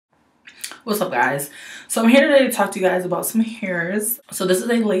What's up, guys? So I'm here today to talk to you guys about some hairs. So this is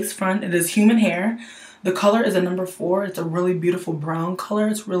a lace front. It is human hair. The color is a number 4. It's a really beautiful brown color.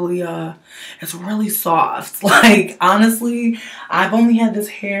 It's really soft. Like, honestly, I've only had this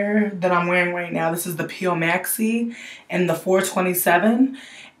hair that I'm wearing right now. This is the Peel Maxi in the 427.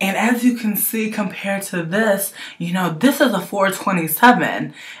 And as you can see, compared to this, you know, this is a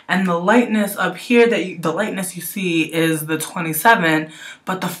 427. And the lightness up here, the lightness you see is the 27,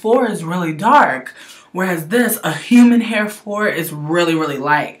 but the 4 is really dark. Whereas this, a human hair 4 is really, really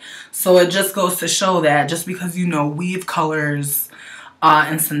light. So it just goes to show that just because, you know, weave colors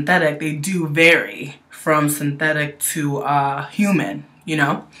and synthetic, they do vary from synthetic to human, you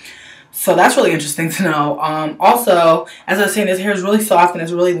know. So that's really interesting to know. Also, as I was saying, this hair is really soft and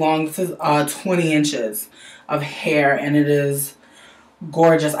it's really long. This is 20 inches of hair and it is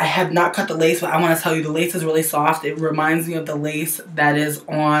gorgeous. I have not cut the lace, but I want to tell you the lace is really soft. It reminds me of the lace that is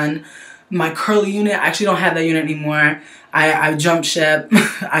on my curly unit. I actually don't have that unit anymore. I jumped ship.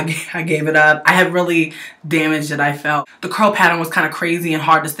 I gave it up. I had really damaged it, I felt. The curl pattern was kind of crazy and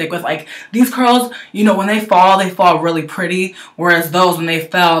hard to stick with. Like, these curls, you know, when they fall really pretty. Whereas those, when they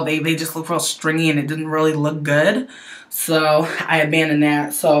fell, they just look real stringy and it didn't really look good. So I abandoned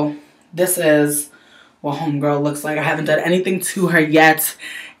that. So this is what homegirl looks like. I haven't done anything to her yet.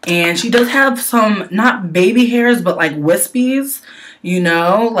 And she does have some, not baby hairs, but like wispies. You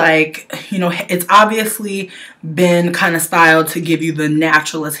know, like, you know, it's obviously been kind of styled to give you the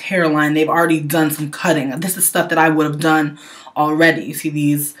naturalist hairline. They've already done some cutting. This is stuff that I would have done already. You see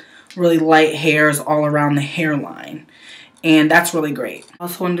these really light hairs all around the hairline. And that's really great. I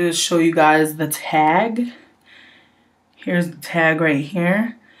also wanted to show you guys the tag. Here's the tag right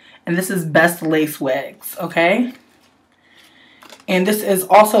here. And this is Best Lace Wigs, okay? And this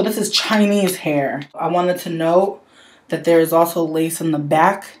is Chinese hair. I wanted to note that there is also lace in the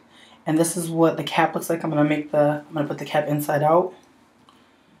back, and this is what the cap looks like. I'm gonna put the cap inside out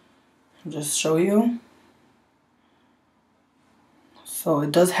and just show you. So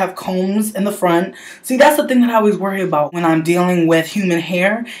it does have combs in the front. See, that's the thing that I always worry about when I'm dealing with human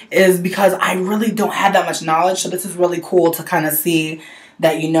hair, is because I really don't have that much knowledge. So this is really cool to kind of see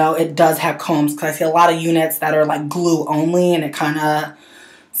that, you know, it does have combs, because I see a lot of units that are like glue only, and it kind of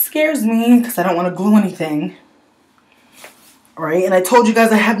scares me because I don't want to glue anything. Right, and I told you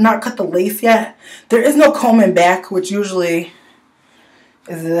guys I have not cut the lace yet. There is no comb in back, which usually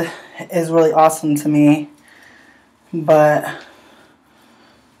is really awesome to me. But,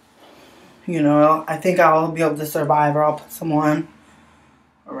 you know, I think I'll be able to survive, or I'll put some on.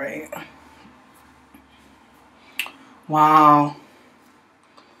 All right. Wow.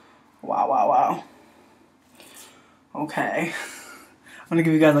 Wow, wow, wow. Okay. I'm going to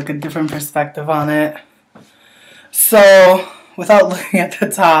give you guys like a different perspective on it. So, without looking at the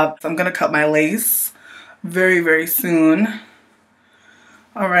top, I'm going to cut my lace very, very soon.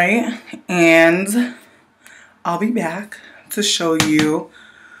 Alright, and I'll be back to show you,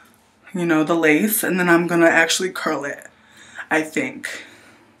 you know, the lace, and then I'm going to actually curl it, I think.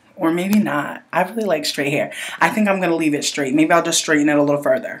 Or maybe not. I really like straight hair. I think I'm going to leave it straight. Maybe I'll just straighten it a little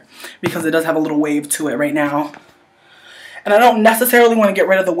further, because it does have a little wave to it right now. And I don't necessarily want to get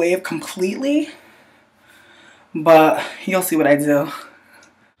rid of the wave completely, but you'll see what I do.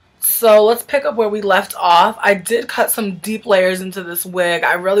 So let's pick up where we left off. I did cut some deep layers into this wig.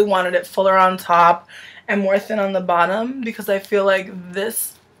 I really wanted it fuller on top and more thin on the bottom, because I feel like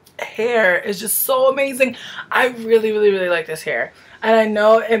this hair is just so amazing. I really, really, really like this hair. And I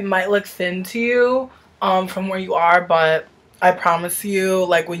know it might look thin to you from where you are, but I promise you,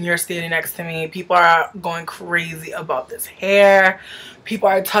 like, when you're standing next to me, people are going crazy about this hair. People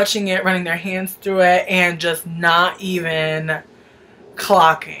are touching it, running their hands through it, and just not even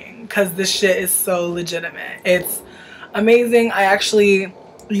clocking, because this shit is so legitimate. It's amazing. I actually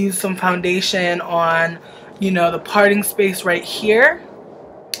used some foundation on, you know, the parting space right here,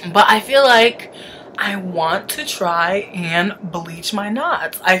 but I feel like I want to try and bleach my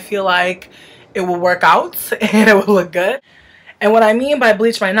knots. I feel like it will work out and it will look good. And what I mean by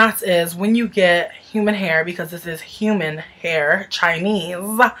bleach my knots is when you get human hair, because this is human hair,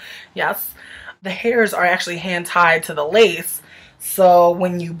 Chinese, yes, the hairs are actually hand tied to the lace. So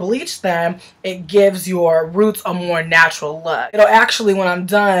when you bleach them, it gives your roots a more natural look. It'll actually, when I'm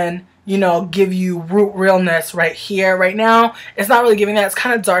done, you know, give you root realness right here. Right now, it's not really giving that. It's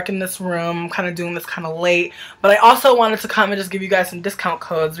kind of dark in this room. I'm kind of doing this kind of late. But I also wanted to come and just give you guys some discount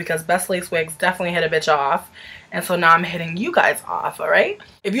codes, because Best Lace Wigs definitely hit a bitch off. And so now I'm hitting you guys off, alright?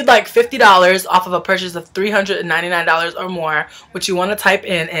 If you'd like $50 off of a purchase of $399 or more, what you want to type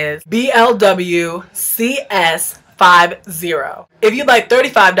in is BLWCS SW08350. If you'd like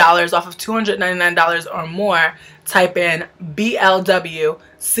 $35 off of $299 or more, type in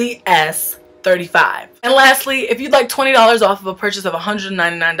BLWCS35. And lastly, if you'd like $20 off of a purchase of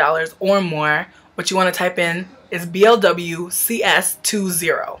 $199 or more, what you want to type in is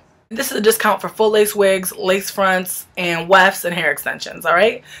BLWCS20. This is a discount for full lace wigs, lace fronts, and wefts and hair extensions,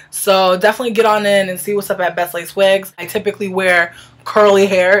 alright? So definitely get on in and see what's up at Best Lace Wigs. I typically wear curly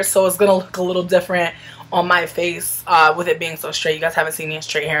hair, so it's going to look a little different on my face with it being so straight. You guys haven't seen me in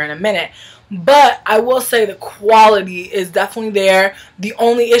straight hair in a minute. But I will say the quality is definitely there. The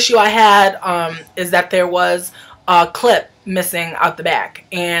only issue I had is that there was a clip missing out the back,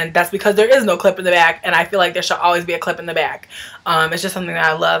 and that's because there is no clip in the back, and I feel like there should always be a clip in the back. It's just something that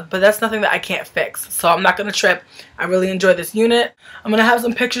I love, but that's nothing that I can't fix, so I'm not gonna trip. I really enjoy this unit. I'm gonna have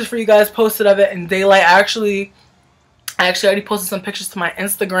some pictures for you guys posted of it in daylight. I actually already posted some pictures to my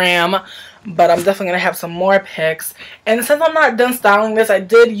Instagram, but I'm definitely gonna have some more pics. And since I'm not done styling this, I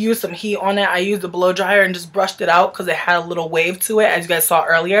did use some heat on it. I used a blow dryer and just brushed it out because it had a little wave to it, as you guys saw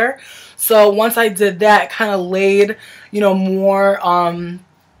earlier. So once I did that, it kind of laid, you know, more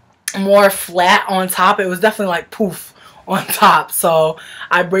flat on top. It was definitely like poof on top. So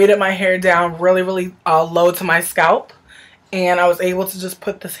I braided my hair down really low to my scalp, and I was able to just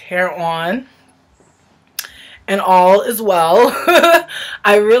put this hair on, and all is well.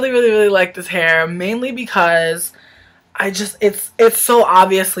 I really like this hair, mainly because it's so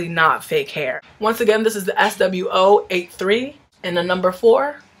obviously not fake hair. Once again, this is the SW083 in the number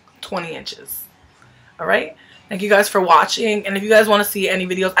 4, 20 inches. Alright, thank you guys for watching, and if you guys want to see any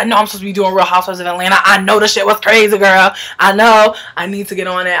videos, I know I'm supposed to be doing Real Housewives of Atlanta. I know the shit was crazy, girl. I know I need to get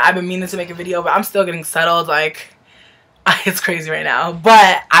on it. I've been meaning to make a video, but I'm still getting settled. Like, it's crazy right now,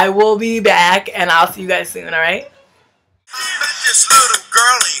 but I will be back, and I'll see you guys soon. Alright, this little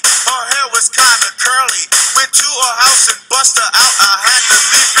girlie, her hair was kinda curly. Went to her house and bust her out. I had to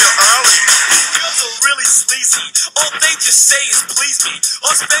leave real early. Girls are really sleazy. All they just say is please me,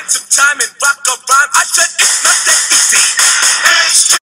 or spend some time and rock a rhyme. I